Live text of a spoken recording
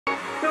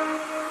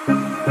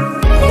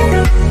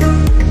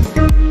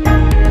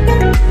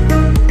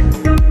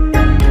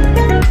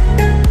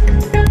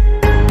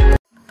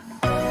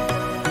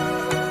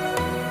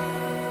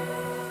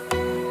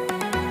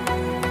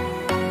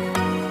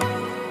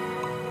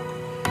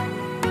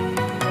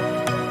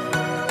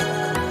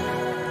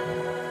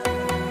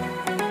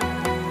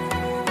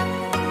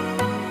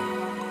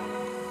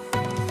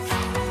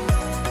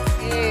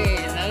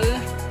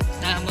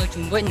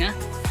mình nữa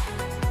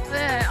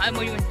ai mua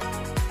mình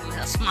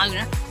smart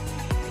nữa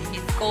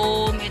nhìn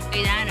cô miền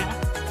tây ra nữa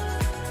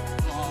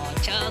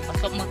chợ tập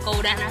trung mà cô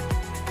đã nữa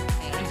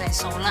làm giải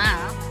số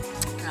là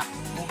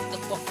một tập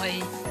bộ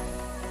cây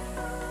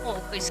ồ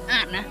cây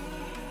sạch nữa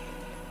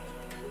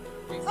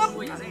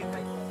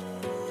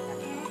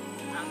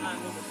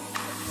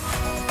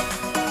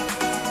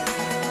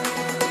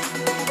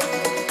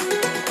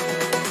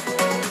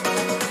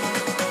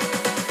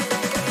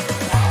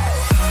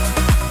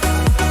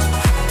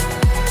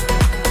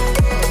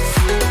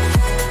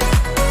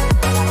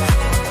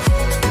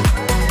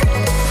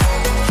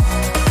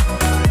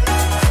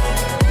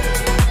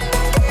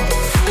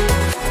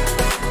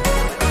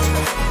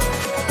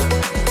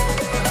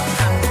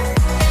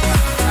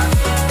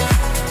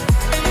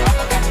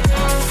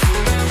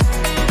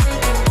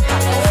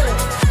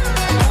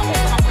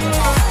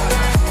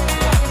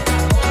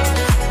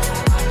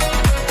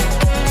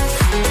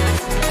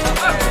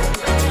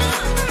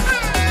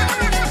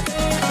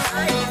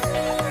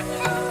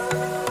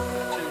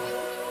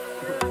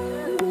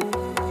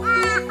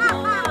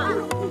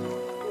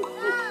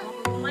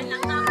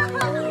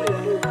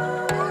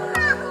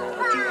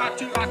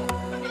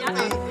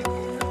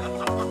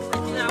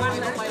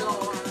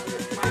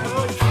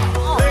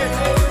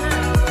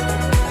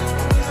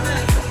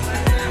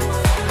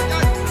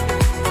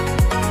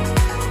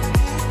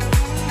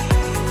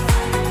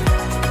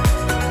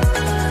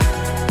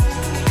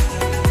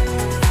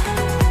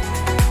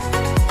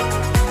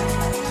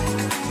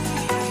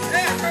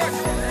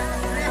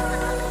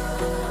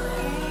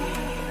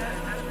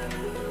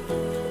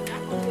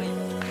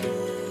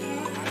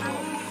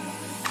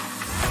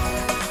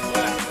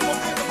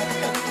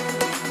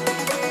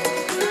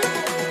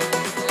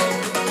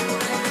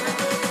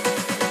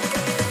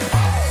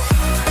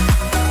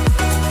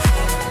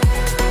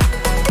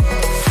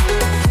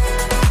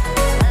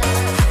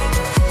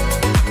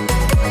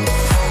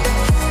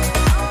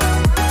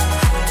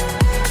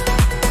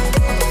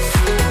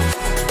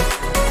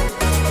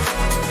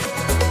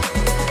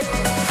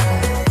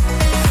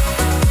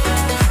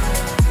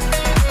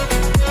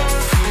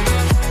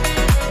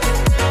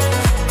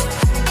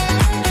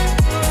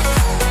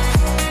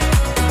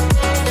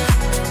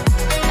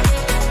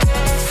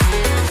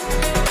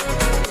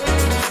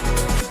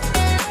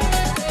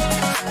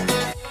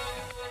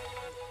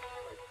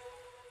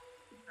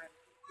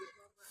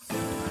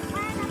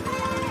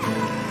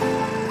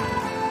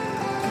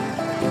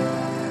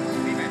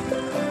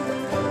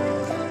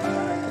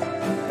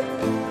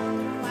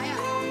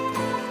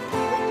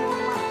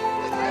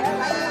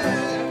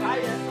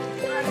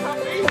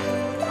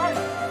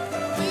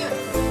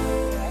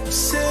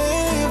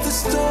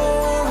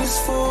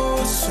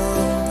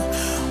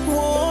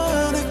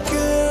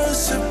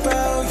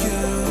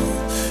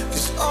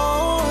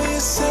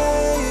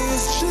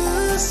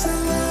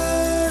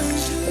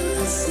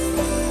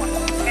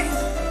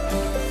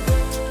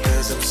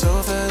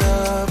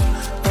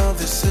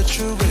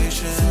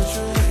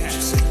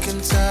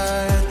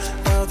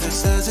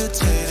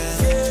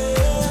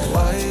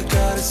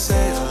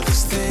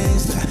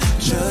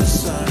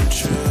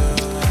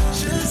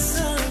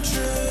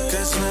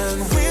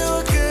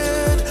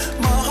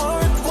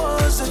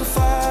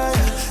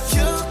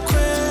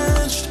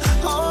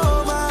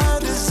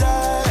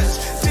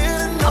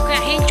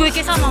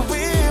cái xong không?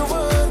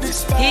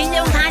 Thì như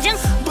ông tha chứ.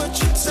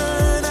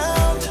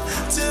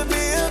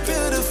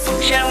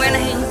 Share nguyên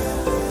này hình.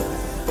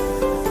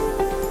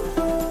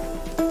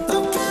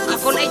 À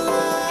con ấy.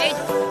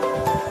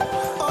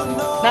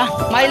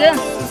 Đó, mày lên.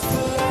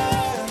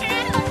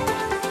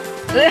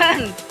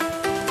 Lên.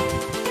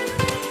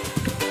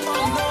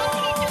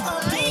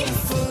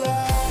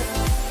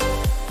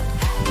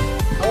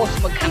 Ô,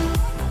 mà khăn.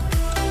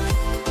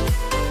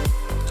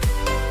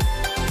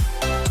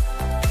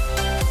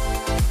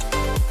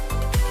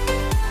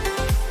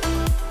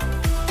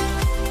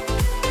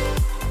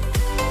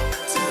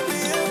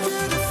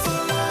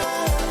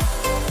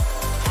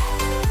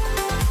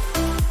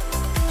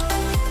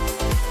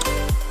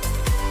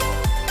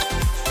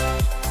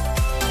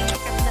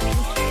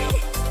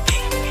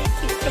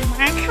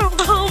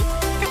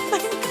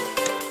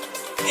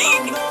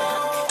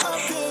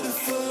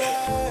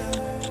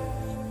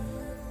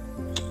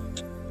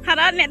 Thật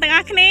đó, nè tầng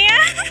ác nè.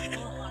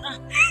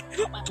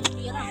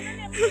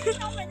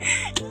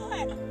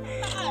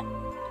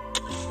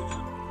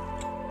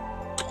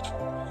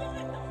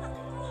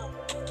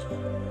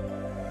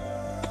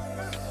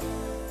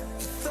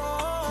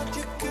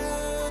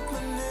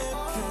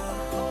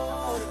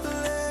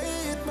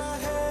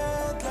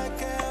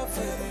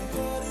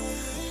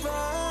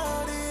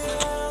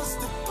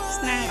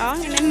 Nàng ó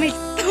nghe nên mệt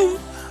tung.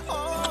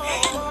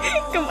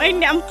 Cầm anh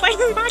ném bánh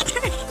bát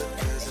chạy.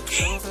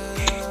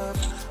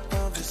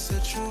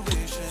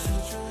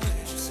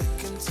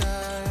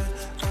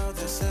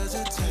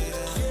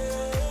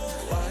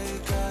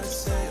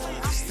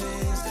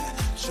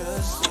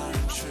 Just